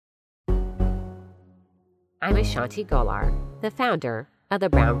I'm Ashanti Golar, the founder of the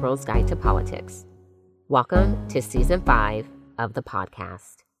Brown Girls Guide to Politics. Welcome to Season 5 of the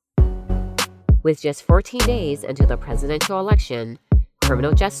podcast. With just 14 days until the presidential election,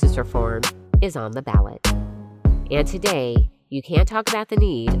 criminal justice reform is on the ballot. And today, you can't talk about the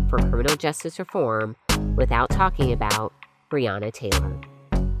need for criminal justice reform without talking about Breonna Taylor.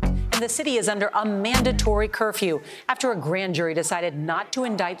 The city is under a mandatory curfew after a grand jury decided not to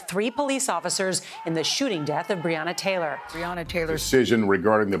indict 3 police officers in the shooting death of Breonna Taylor. Breonna Taylor's decision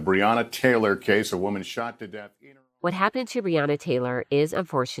regarding the Breonna Taylor case, a woman shot to death. What happened to Breonna Taylor is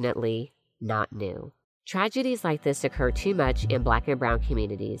unfortunately not new. Tragedies like this occur too much in Black and brown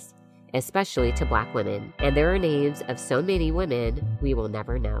communities, especially to Black women, and there are names of so many women we will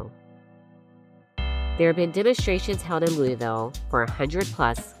never know. There have been demonstrations held in Louisville for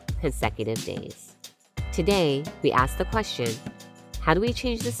 100+ consecutive days. Today, we ask the question, how do we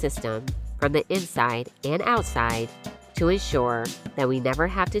change the system from the inside and outside to ensure that we never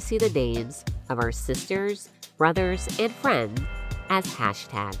have to see the names of our sisters, brothers, and friends as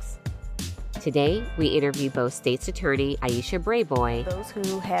hashtags? Today, we interview both State's Attorney Aisha Brayboy. Those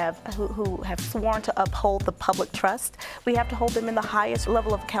who have sworn to uphold the public trust, we have to hold them in the highest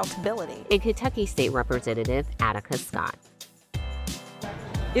level of accountability. And Kentucky State Representative Attica Scott.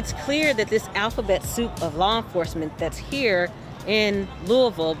 It's clear that this alphabet soup of law enforcement that's here in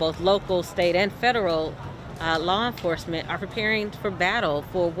Louisville, both local, state, and federal law enforcement are preparing for battle,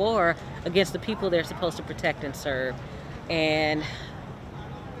 for war against the people they're supposed to protect and serve. And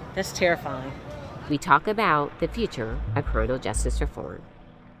that's terrifying. We talk about the future of criminal justice reform.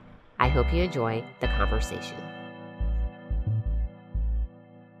 I hope you enjoy the conversation.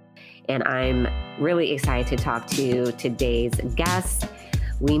 And I'm really excited to talk to today's guest.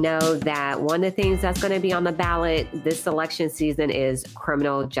 We know that one of the things that's going to be on the ballot this election season is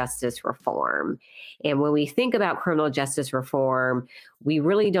criminal justice reform. And when we think about criminal justice reform, we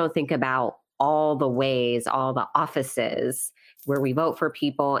really don't think about all the ways, all the offices where we vote for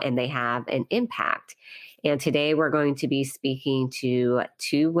people and they have an impact. And today we're going to be speaking to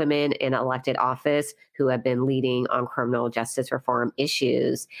 2 women in elected office who have been leading on criminal justice reform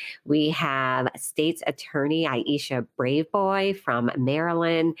issues. We have State's Attorney Aisha Brayboy from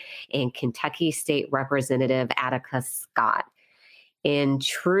Maryland and Kentucky State Representative Attica Scott. In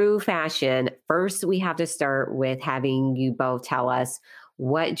true fashion, first we have to start with having you both tell us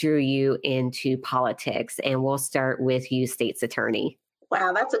what drew you into politics, and we'll start with you, State's Attorney.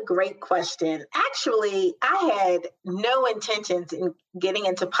 Wow, that's a great question. Actually, I had no intentions in getting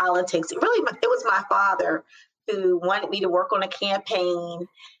into politics. It was my father who wanted me to work on a campaign.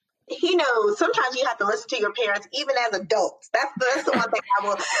 Sometimes you have to listen to your parents, even as adults. That's the one thing I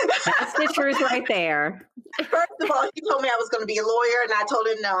will. That's the truth right there. First of all, he told me I was going to be a lawyer, and I told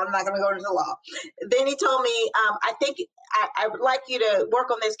him, no, I'm not going to go into law. Then he told me, I think I would like you to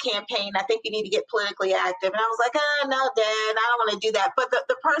work on this campaign. I think you need to get politically active. And I was like, no, Dad, I don't want to do that. But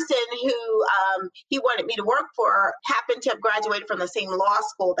the person who he wanted me to work for happened to have graduated from the same law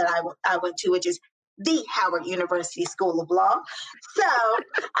school that I went to, which is the Howard University School of Law. So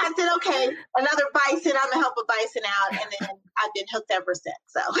I said, okay, another Bison. I'm going to help a Bison out. And then I've been hooked ever since.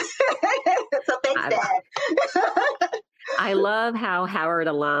 So thanks, Dad. I love how Howard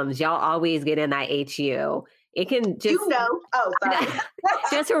alums, y'all always get in that HU. It can just, Oh, sorry.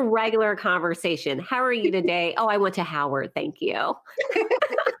 just a regular conversation. How are you today? Oh, I went to Howard. Thank you.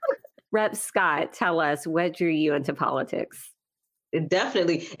 Rep. Scott, tell us, what drew you into politics?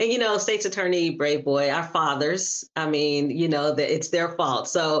 Definitely. And, State's Attorney Brayboy, our fathers, it's their fault.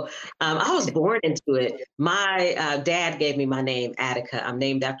 So I was born into it. My dad gave me my name, Attica. I'm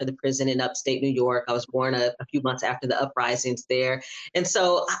named after the prison in upstate New York. I was born a few months after the uprisings there. And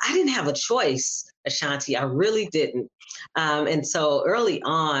so I didn't have a choice, Ashanti. I really didn't. And so early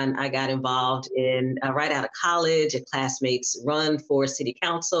on, I got involved in, right out of college, a classmate's run for city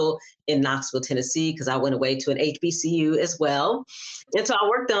council in Knoxville, Tennessee, because I went away to an HBCU as well. And so I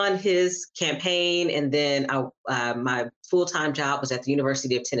worked on his campaign, and then my full-time job was at the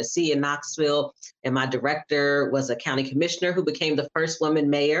University of Tennessee in Knoxville, and my director was a county commissioner who became the first woman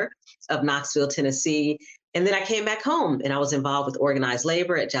mayor of Knoxville, Tennessee. And then I came back home and I was involved with organized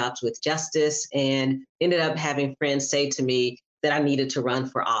labor at Jobs with Justice, and ended up having friends say to me that I needed to run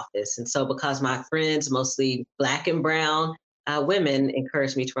for office. And so because my friends, mostly Black and brown women,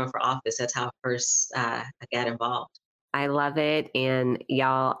 encouraged me to run for office, that's how first I got involved. I love it. And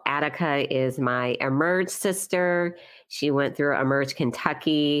y'all, Attica is my Emerge sister. She went through Emerge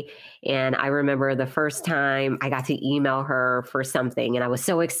Kentucky. And I remember the first time I got to email her for something. And I was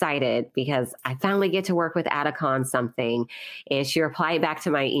so excited because I finally get to work with Attica on something. And she replied back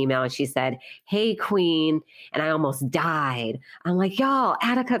to my email and she said, "Hey, Queen." And I almost died. I'm like, y'all,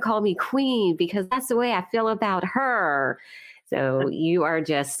 Attica called me Queen because that's the way I feel about her. So you are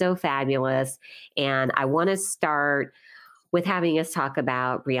just so fabulous. And I want to start with having us talk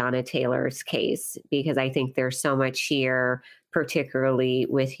about Breonna Taylor's case, because I think there's so much here, particularly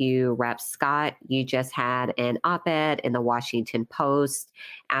with you, Rep. Scott. You just had an op-ed in the Washington Post.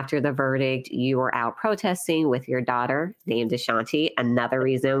 After the verdict, you were out protesting with your daughter named Ashanti, another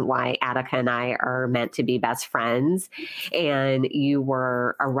reason why Attica and I are meant to be best friends. And you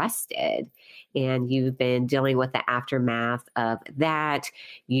were arrested. And you've been dealing with the aftermath of that.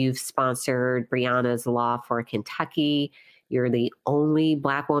 You've sponsored Breonna's Law for Kentucky. You're the only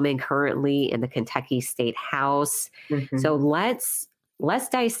Black woman currently in the Kentucky State House. Mm-hmm. So let's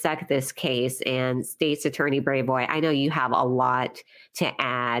dissect this case. And State's Attorney Brayboy, I know you have a lot to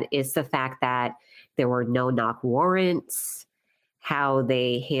add. Is the fact that there were no-knock warrants, how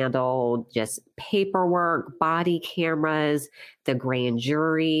they handled just paperwork, body cameras, the grand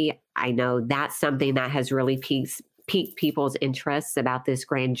jury. I know that's something that has really piqued people's interests about this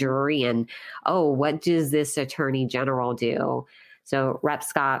grand jury and, what does this attorney general do? So Rep.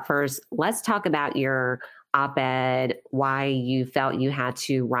 Scott, first, let's talk about your op-ed, why you felt you had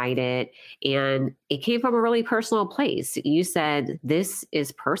to write it. And it came from a really personal place. You said, "This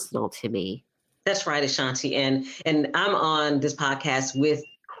is personal to me." That's right, Ashanti. And I'm on this podcast with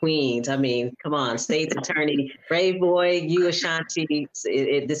queens. I mean, come on, State's Attorney, Brave Boy, you, Ashanti,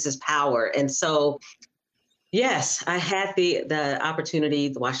 this is power. And so, yes, I had the opportunity.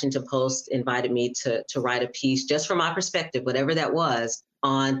 The Washington Post invited me to write a piece just from my perspective, whatever that was,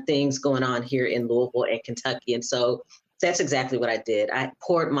 on things going on here in Louisville and Kentucky. And so that's exactly what I did. I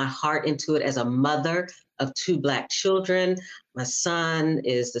poured my heart into it as a mother of 2 Black children. My son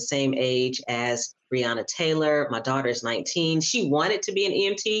is the same age as Breonna Taylor. My daughter is 19. She wanted to be an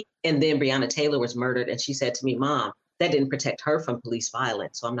EMT, and then Breonna Taylor was murdered. And she said to me, "Mom, that didn't protect her from police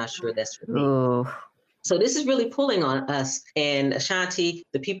violence. So I'm not sure that's for me." Oh. So this is really pulling on us. And Ashanti,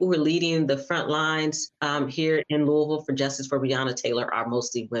 the people who are leading the front lines here in Louisville for justice for Breonna Taylor are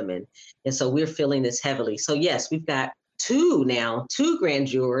mostly women. And so we're feeling this heavily. So yes, we've got 2 grand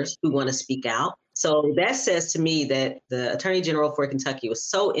jurors who want to speak out. So that says to me that the Attorney General for Kentucky was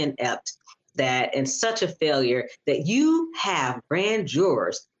so inept and such a failure that you have grand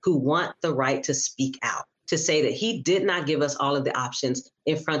jurors who want the right to speak out, to say that he did not give us all of the options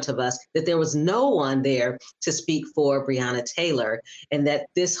in front of us, that there was no one there to speak for Breonna Taylor, and that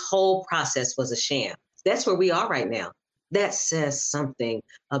this whole process was a sham. That's where we are right now. That says something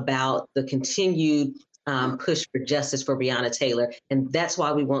about the continued push for justice for Breonna Taylor. And that's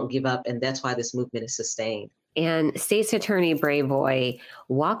why we won't give up. And that's why this movement is sustained. And State's Attorney Brayboy,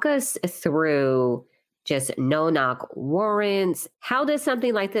 walk us through just no-knock warrants. How does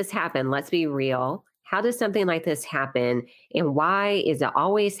something like this happen? Let's be real. How does something like this happen? And why is it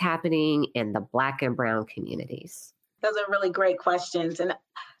always happening in the Black and brown communities? Those are really great questions. And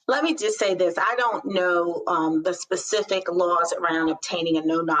let me just say this. I don't know the specific laws around obtaining a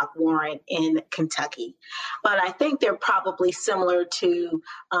no-knock warrant in Kentucky, but I think they're probably similar to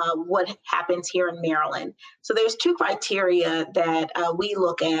what happens here in Maryland. So there's 2 criteria that we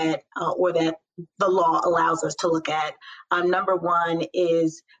look at or that the law allows us to look at. Number 1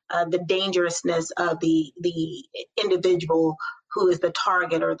 is the dangerousness of the individual who is the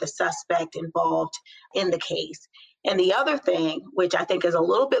target or the suspect involved in the case. And the other thing, which I think is a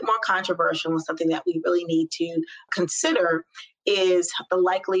little bit more controversial and something that we really need to consider, is the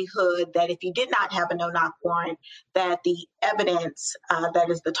likelihood that if you did not have a no-knock warrant, that the evidence that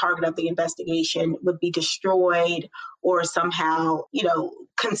is the target of the investigation would be destroyed or somehow,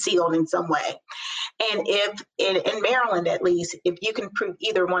 concealed in some way. And if in Maryland, at least, if you can prove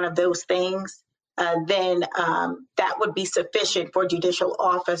either one of those things, then that would be sufficient for a judicial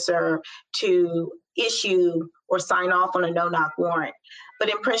officer to issue or sign off on a no-knock warrant. But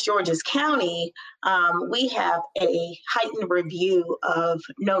in Prince George's County, we have a heightened review of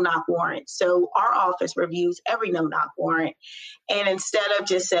no-knock warrants. So our office reviews every no-knock warrant. And instead of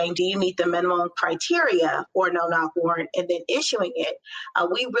just saying, do you meet the minimum criteria for a no-knock warrant and then issuing it,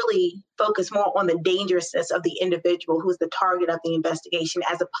 we really focus more on the dangerousness of the individual who's the target of the investigation,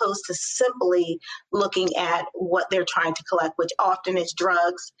 as opposed to simply looking at what they're trying to collect, which often is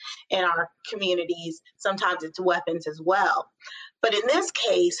drugs in our communities. Sometimes it's weapons as well. But in this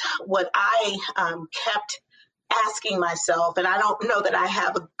case, what I kept asking myself, and I don't know that I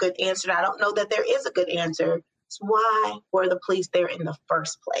have a good answer. I don't know that there is a good answer. It's why were the police there in the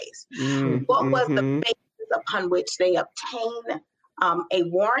first place? What was the basis upon which they obtained a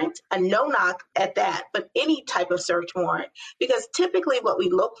warrant, a no-knock at that, but any type of search warrant? Because typically what we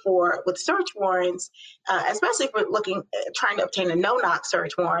look for with search warrants, especially if we're trying to obtain a no-knock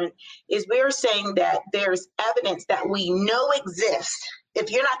search warrant, is we're saying that there's evidence that we know exists. If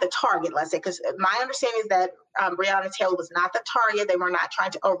you're not the target, let's say, because my understanding is that Breonna Taylor was not the target. They were not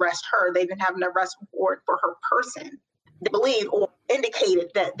trying to arrest her. They didn't have an arrest warrant for her person. They believed or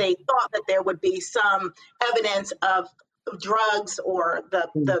indicated that they thought that there would be some evidence of drugs or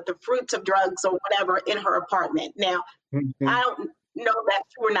the fruits of drugs or whatever in her apartment. Now, I don't know if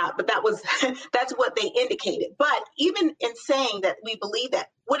that's true or not, but that's what they indicated. But even in saying that we believe that,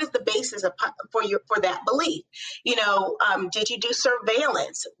 what is the basis for that belief? Did you do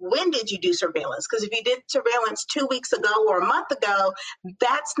surveillance? When did you do surveillance? Because if you did surveillance 2 weeks ago or a month ago,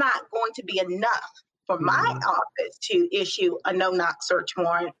 that's not going to be enough for my office to issue a no-knock search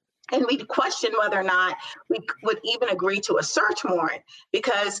warrant. And we question whether or not we would even agree to a search warrant,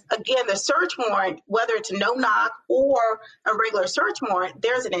 because, again, the search warrant, whether it's a no-knock or a regular search warrant,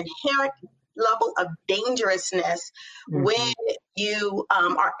 there's an inherent level of dangerousness when you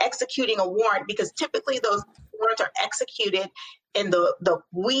are executing a warrant, because typically those warrants are executed in the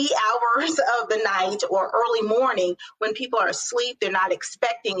wee hours of the night or early morning when people are asleep, they're not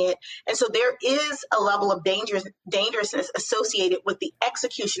expecting it. And so there is a level of dangerousness associated with the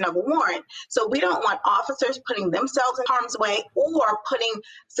execution of a warrant. So we don't want officers putting themselves in harm's way or putting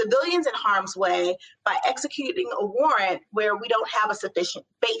civilians in harm's way by executing a warrant where we don't have a sufficient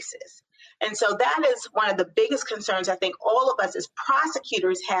basis. And so that is one of the biggest concerns I think all of us as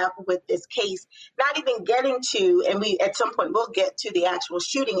prosecutors have with this case, not even getting to, and we at some point will get to the actual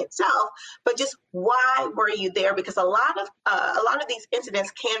shooting itself, but just why were you there? Because a lot of these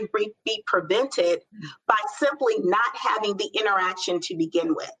incidents can be prevented by simply not having the interaction to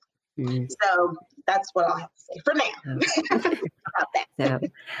begin with. So that's what I'll have to say for now about that.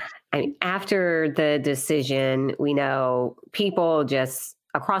 So, after the decision, we know people just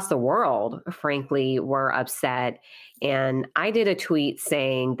across the world, frankly, were upset. And I did a tweet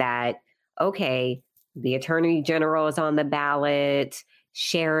saying that, okay, the attorney general is on the ballot,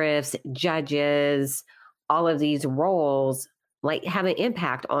 sheriffs, judges, all of these roles have an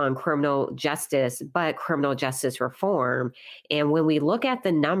impact on criminal justice, but criminal justice reform. And when we look at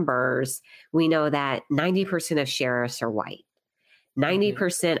the numbers, we know that 90% of sheriffs are white.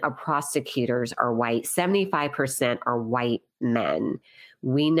 90% of prosecutors are white. 75% are white men.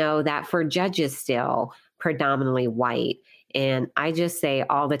 We know that for judges still predominantly white. And I just say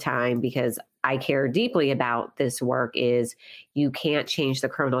all the time, because I care deeply about this work, is you can't change the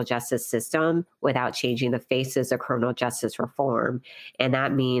criminal justice system without changing the faces of criminal justice reform. And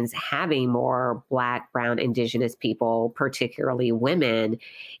that means having more Black, Brown, Indigenous people, particularly women,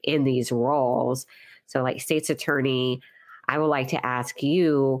 in these roles. So like state's attorney, I would like to ask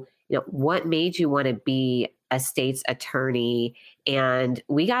you, what made you want to be a state's attorney? And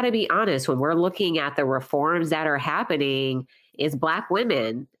we got to be honest, when we're looking at the reforms that are happening, it's Black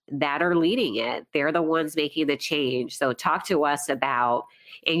women that are leading it. They're the ones making the change. So talk to us about,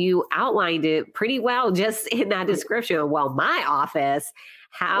 and you outlined it pretty well just in that description. Well, my office,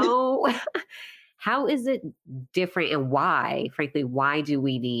 how is it different, and why, frankly, why do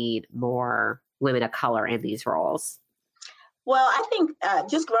we need more women of color in these roles? Well, I think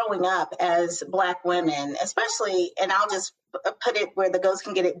just growing up as Black women, especially, and I'll just put it where the ghost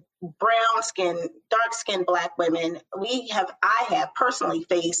can get it, brown skin, dark skinned Black women, I have personally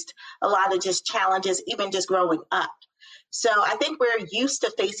faced a lot of just challenges, even just growing up. So I think we're used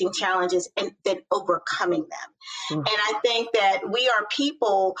to facing challenges and then overcoming them. And I think that we are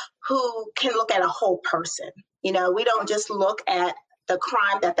people who can look at a whole person. We don't just look at the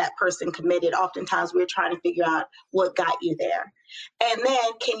crime that person committed. Oftentimes we're trying to figure out what got you there. And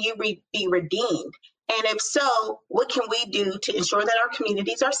then can you be redeemed? And if so, what can we do to ensure that our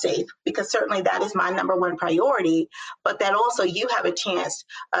communities are safe? Because certainly that is my number one priority, but that also you have a chance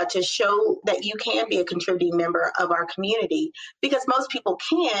to show that you can be a contributing member of our community, because most people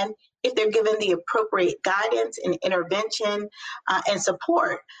can if they're given the appropriate guidance and intervention and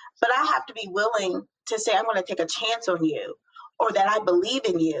support. But I have to be willing to say, I'm going to take a chance on you, or that I believe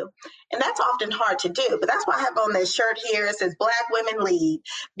in you. And that's often hard to do. But that's why I have on this shirt here. It says Black Women Lead,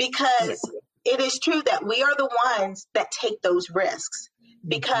 because it is true that we are the ones that take those risks.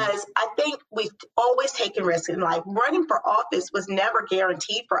 Because I think we've always taken risks in life. Running for office was never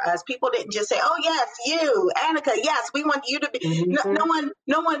guaranteed for us. People didn't just say, oh, yes, you, Annika, yes, we want you to be. No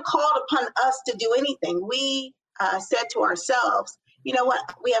one called upon us to do anything. We said to ourselves, you know what,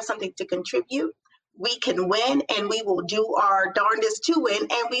 we have something to contribute. We can win, and we will do our darndest to win,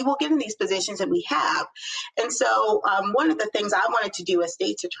 and we will get in these positions that we have. And so one of the things I wanted to do as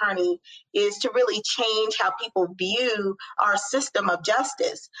state's attorney is to really change how people view our system of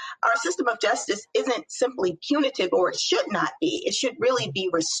justice. Our system of justice isn't simply punitive, or it should not be. It should really be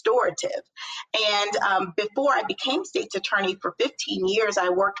restorative. And before I became state's attorney for 15 years, I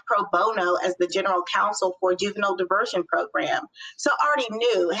worked pro bono as the general counsel for a juvenile diversion program. So I already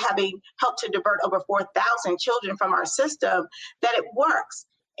knew, having helped to divert over 4,000 children from our system, that it works.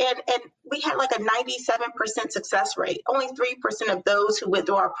 And we had like a 97% success rate. Only 3% of those who went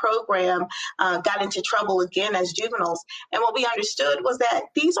through our program got into trouble again as juveniles. And what we understood was that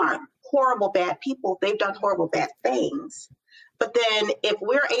these aren't horrible, bad people. They've done horrible, bad things. But then if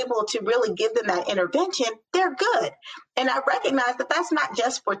we're able to really give them that intervention, they're good. And I recognize that that's not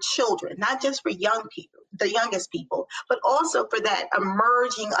just for children, not just for young people, the youngest people, but also for that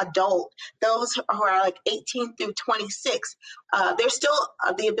emerging adult, those who are like 18 through 26. There's still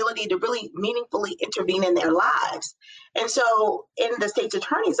the ability to really meaningfully intervene in their lives. And so in the state's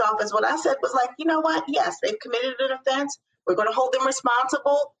attorney's office, what I said was like, you know what? Yes, they've committed an offense. We're going to hold them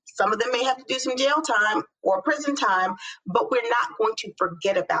responsible. Some of them may have to do some jail time or prison time, but we're not going to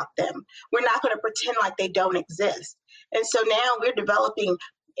forget about them. We're not going to pretend like they don't exist. And so now we're developing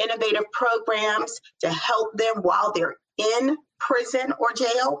innovative programs to help them while they're in prison or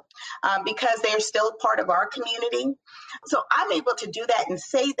jail, because they're still part of our community. So I'm able to do that and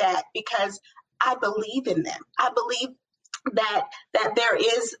say that because I believe in them. I believe that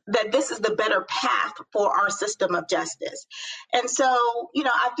this is the better path for our system of justice. And so, you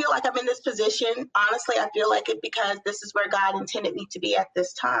know, I feel like I'm in this position. Honestly, I feel like it because this is where God intended me to be at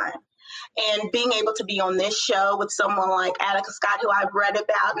this time. And being able to be on this show with someone like Attica Scott, who I've read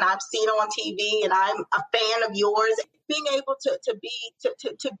about and I've seen on TV, and I'm a fan of yours, being able to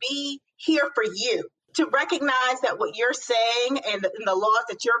be here for you, to recognize that what you're saying and the laws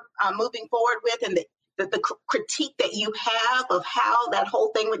that you're moving forward with, and the critique that you have of how that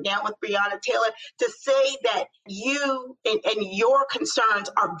whole thing went down with Breonna Taylor, to say that you and your concerns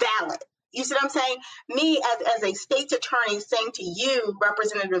are valid. You see what I'm saying? Me as a state's attorney saying to you,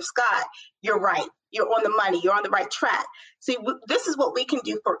 Representative Scott, you're right. You're on the money. You're on the right track. See, this is what we can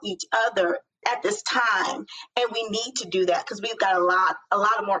do for each other at this time, and we need to do that because we've got a lot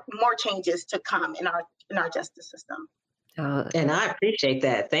of more changes to come in our justice system. And I appreciate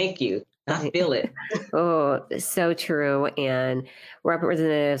that. Thank you. I feel it. Oh, so true. And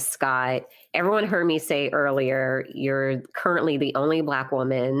Representative Scott, everyone heard me say earlier, you're currently the only Black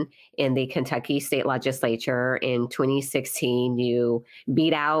woman in the Kentucky state legislature. In 2016, you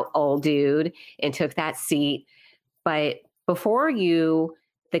beat out old dude and took that seat. But before you,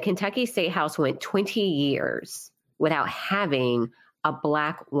 the Kentucky State House went 20 years without having a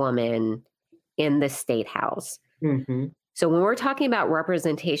Black woman in the state house. Mm-hmm. So when we're talking about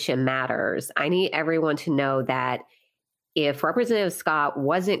representation matters, I need everyone to know that if Representative Scott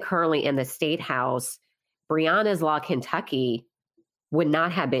wasn't currently in the state house, Breonna's Law Kentucky would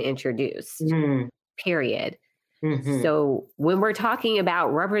not have been introduced, period. Mm-hmm. So when we're talking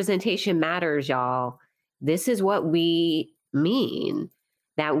about representation matters, y'all, this is what we mean,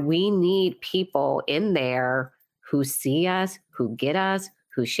 that we need people in there who see us, who get us,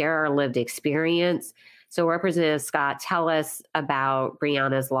 who share our lived experience. So Representative Scott, tell us about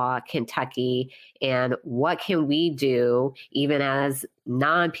Breonna's Law Kentucky and what can we do, even as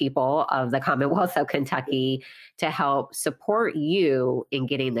non-people of the Commonwealth of Kentucky, to help support you in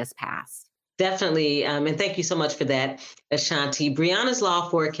getting this passed. Definitely. And thank you so much for that, Ashanti. Breonna's Law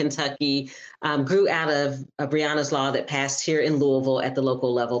for Kentucky grew out of Breonna's Law that passed here in Louisville at the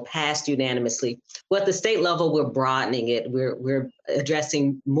local level, passed unanimously. But at the state level, we're broadening it. We're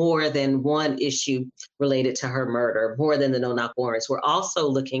addressing more than one issue related to her murder, more than the no-knock warrants. We're also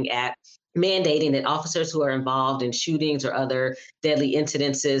looking at mandating that officers who are involved in shootings or other deadly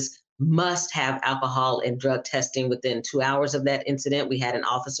incidences must have alcohol and drug testing within 2 hours of that incident. We had an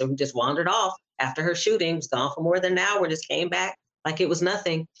officer who just wandered off after her shooting, was gone for more than an hour, just came back like it was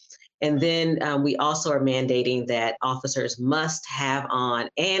nothing. And then we also are mandating that officers must have on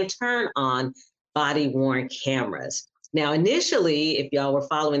and turn on body-worn cameras. Now, initially, if y'all were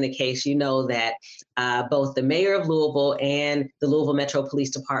following the case, you know that both the mayor of Louisville and the Louisville Metro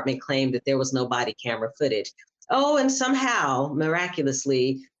Police Department claimed that there was no body camera footage. Oh, and somehow,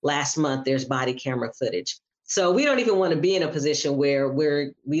 miraculously, last month, there's body camera footage. So we don't even want to be in a position where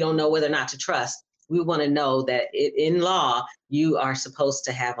we don't know whether or not to trust. We want to know that in law, you are supposed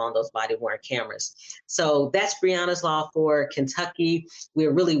to have on those body-worn cameras. So that's Breonna's Law for Kentucky.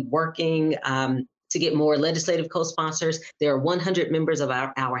 We're really working to get more legislative co-sponsors. There are 100 members of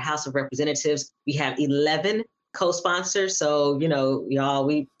our House of Representatives. We have 11 co-sponsors. So, y'all,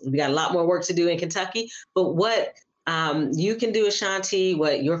 we got a lot more work to do in Kentucky. But what you can do, Ashanti,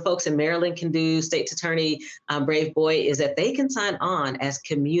 what your folks in Maryland can do, State's Attorney Brave Boy, is that they can sign on as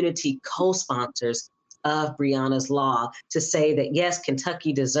community co-sponsors of Breonna's law to say that, yes,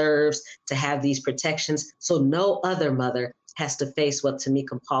 Kentucky deserves to have these protections so no other mother has to face what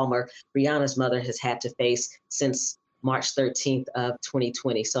Tamika Palmer, Breonna's mother, has had to face since March 13th of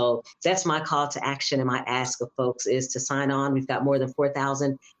 2020. So that's my call to action, and my ask of folks is to sign on. We've got more than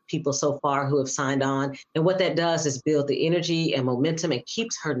 4,000 people so far who have signed on. And what that does is build the energy and momentum and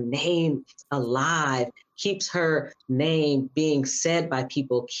keeps her name alive, keeps her name being said by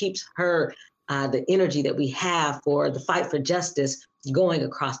people, keeps her the energy that we have for the fight for justice going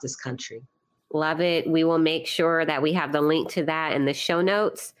across this country. Love it. We will make sure that we have the link to that in the show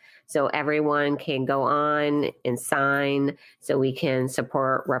notes so everyone can go on and sign so we can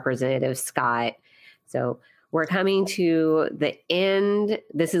support Representative Scott. So we're coming to the end.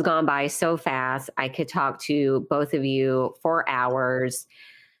 This has gone by so fast. I could talk to both of you for hours.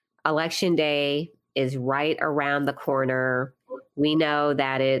 Election day is right around the corner. We know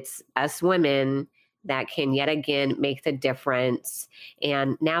that it's us women that can yet again make the difference.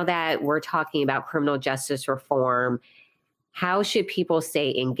 And now that we're talking about criminal justice reform, how should people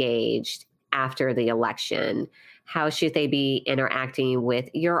stay engaged after the election? How should they be interacting with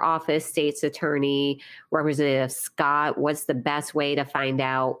your office, State's Attorney, Representative Scott? What's the best way to find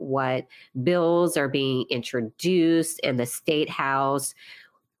out what bills are being introduced in the State House?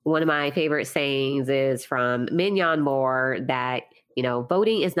 One of my favorite sayings is from Mignon Moore that,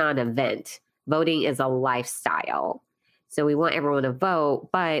 voting is not an event. Voting is a lifestyle. So we want everyone to vote,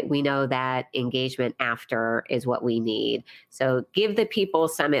 but we know that engagement after is what we need. So give the people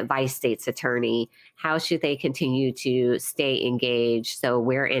some advice, State's Attorney. How should they continue to stay engaged so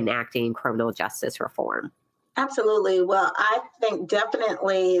we're enacting criminal justice reform? Absolutely. Well, I think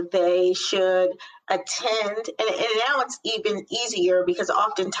definitely they should attend. And now it's even easier because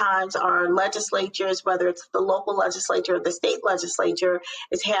oftentimes our legislatures, whether it's the local legislature or the state legislature,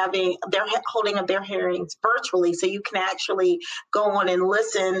 they're holding up their hearings virtually. So you can actually go on and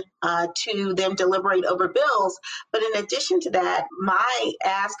listen to them deliberate over bills. But in addition to that, my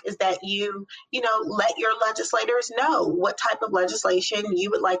ask is that you let your legislators know what type of legislation you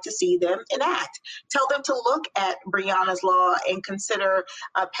would like to see them enact. Tell them to look at Breonna's law and consider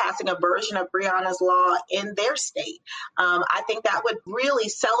passing a version of Breonna's law in their state. I think that would really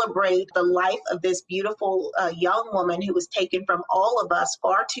celebrate the life of this beautiful young woman who was taken from all of us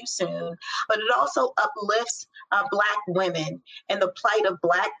far too soon, but it also uplifts Black women and the plight of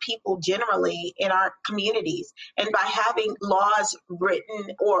Black people generally in our communities. And by having laws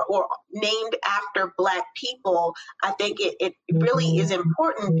written or named after Black people, I think it really is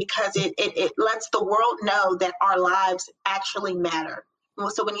important because it lets the world know that our lives actually matter.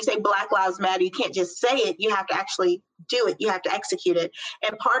 So when you say Black Lives Matter, you can't just say it, you have to actually do it. You have to execute it.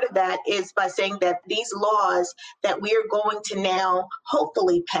 And part of that is by saying that these laws that we are going to now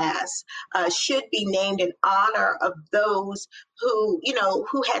hopefully pass should be named in honor of those who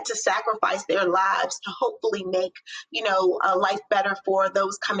had to sacrifice their lives to hopefully make, a life better for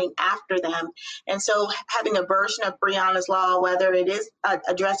those coming after them. And so having a version of Breonna's law, whether it is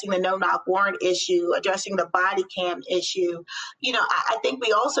addressing the no-knock warrant issue, addressing the body cam issue, I think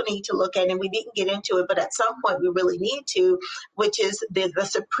we also need to look at, and we didn't get into it, but at some point we really need to, which is the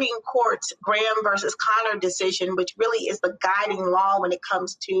Supreme Court's Graham versus Connor decision, which really is the guiding law when it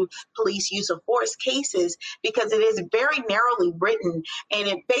comes to police use of force cases, because it is very narrowly written. And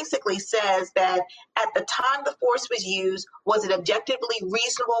it basically says that at the time the force was used, was it objectively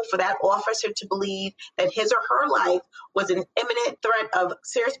reasonable for that officer to believe that his or her life was an imminent threat of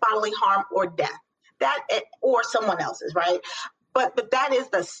serious bodily harm or death, or someone else's, right? But that is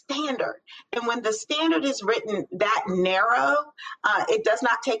the standard. And when the standard is written that narrow, it does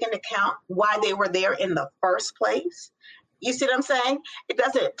not take into account why they were there in the first place. You see what I'm saying? It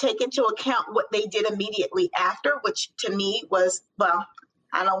doesn't take into account what they did immediately after, which to me was, well,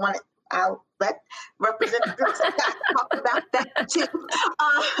 I'll let Representative Scott talk about that too.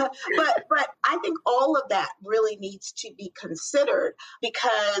 But I think all of that really needs to be considered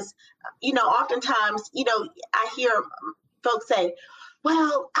because, oftentimes, I hear folks say,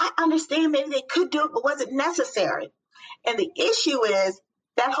 well, I understand maybe they could do it, but was it necessary? And the issue is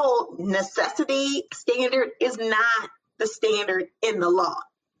that whole necessity standard is not the standard in the law.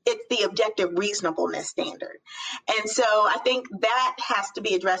 it's the objective reasonableness standard. And so I think that has to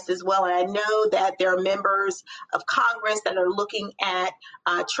be addressed as well. And I know that there are members of Congress that are looking at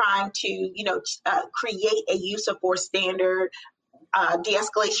trying to, create a use of force standard,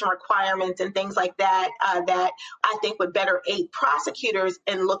 de-escalation requirements and things like that, that I think would better aid prosecutors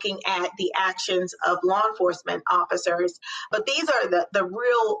in looking at the actions of law enforcement officers. But these are the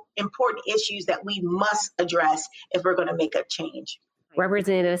real important issues that we must address if we're going to make a change.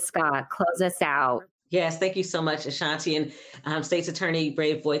 Representative Scott, close us out. Yes, thank you so much, Ashanti. And State's Attorney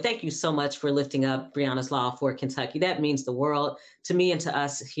Brave Boy, thank you so much for lifting up Breonna's Law for Kentucky. That means the world to me and to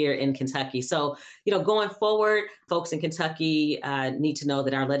us here in Kentucky. So, going forward, folks in Kentucky need to know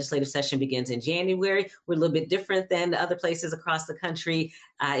that our legislative session begins in January. We're a little bit different than other places across the country.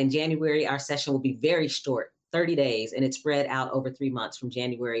 In January, our session will be very short, 30 days, and it's spread out over 3 months from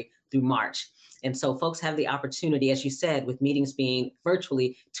January through March. And so folks have the opportunity, as you said, with meetings being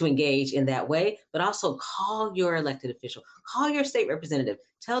virtually, to engage in that way, but also call your elected official, call your state representative,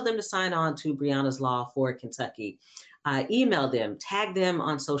 tell them to sign on to Breonna's Law for Kentucky. Email them, tag them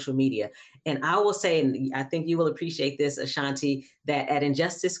on social media. And I will say, and I think you will appreciate this, Ashanti, that at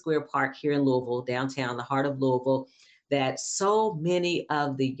Injustice Square Park here in Louisville, downtown, the heart of Louisville, that so many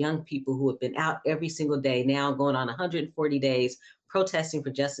of the young people who have been out every single day, now going on 140 days, protesting for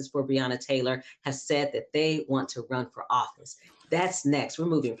justice for Breonna Taylor, has said that they want to run for office. That's next. We're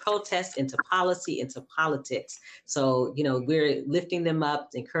moving protest into policy, into politics. So, we're lifting them up,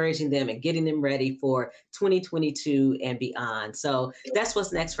 encouraging them, and getting them ready for 2022 and beyond. So that's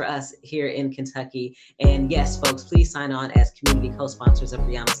what's next for us here in Kentucky. And yes, folks, please sign on as community co-sponsors of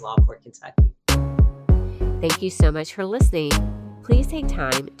Breonna's Law for Kentucky. Thank you so much for listening. Please take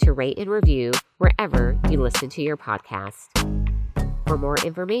time to rate and review wherever you listen to your podcast. For more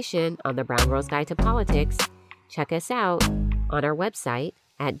information on the Brown Girls Guide to Politics, check us out on our website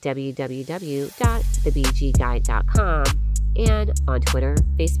at www.thebgguide.com and on Twitter,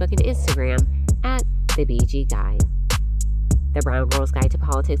 Facebook, and Instagram at The BG Guide. The Brown Girls Guide to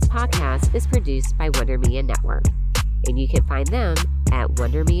Politics podcast is produced by Wonder Media Network, and you can find them at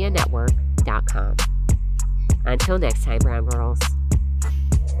wondermedianetwork.com. Until next time, Brown Girls.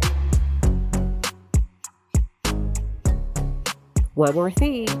 One more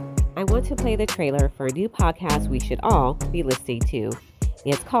thing, I want to play the trailer for a new podcast we should all be listening to.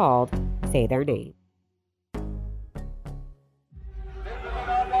 It's called Say Their Name.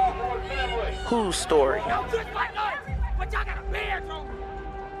 Whose story? Y'all just like us, but y'all got a bedroom.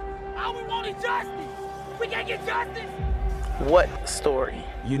 All we want is justice. We can't get justice. What story?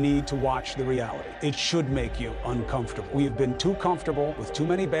 You need to watch the reality. It should make you uncomfortable. We have been too comfortable with too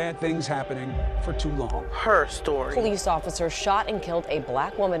many bad things happening for too long. Her story. Police officers shot and killed a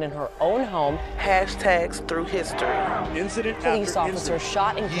black woman in her own home. Hashtags through history. Incident Police officers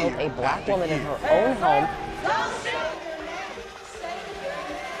shot and killed a black woman in her own home.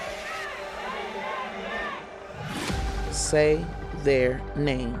 Say Their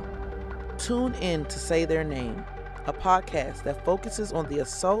Name. Tune in to Say Their Name, a podcast that focuses on the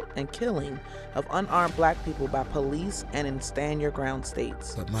assault and killing of unarmed black people by police and in stand your ground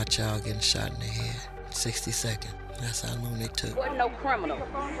states. But my child getting shot in the head, 60 seconds. That's how long they took. Wasn't no criminal.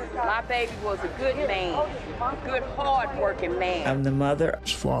 My baby was a good man, a good, hard-working man. I'm the mother,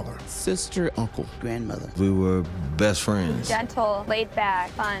 father, sister, uncle, grandmother. We were best friends. Gentle, laid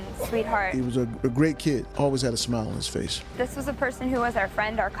back, fun, sweetheart. He was a great kid, always had a smile on his face. This was a person who was our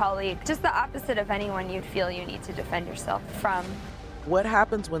friend, our colleague, just the opposite of anyone you'd feel you need to defend yourself from. What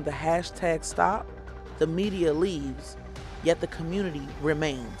happens when the hashtags stop? The media leaves, yet the community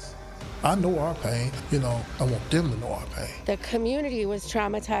remains. I know our pain. I want them to know our pain. The community was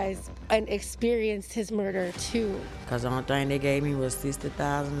traumatized and experienced his murder too. Because the only thing they gave me was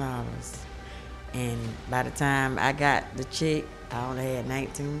 $60,000. And by the time I got the check, I only had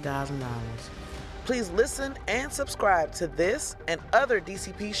 $19,000. Please listen and subscribe to this and other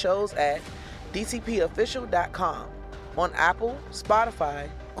DCP shows at dcpofficial.com, on Apple, Spotify,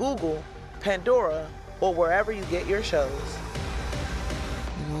 Google, Pandora, or wherever you get your shows.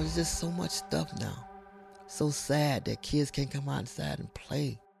 There's just so much stuff now. So sad that kids can't come outside and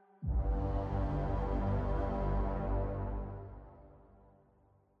play.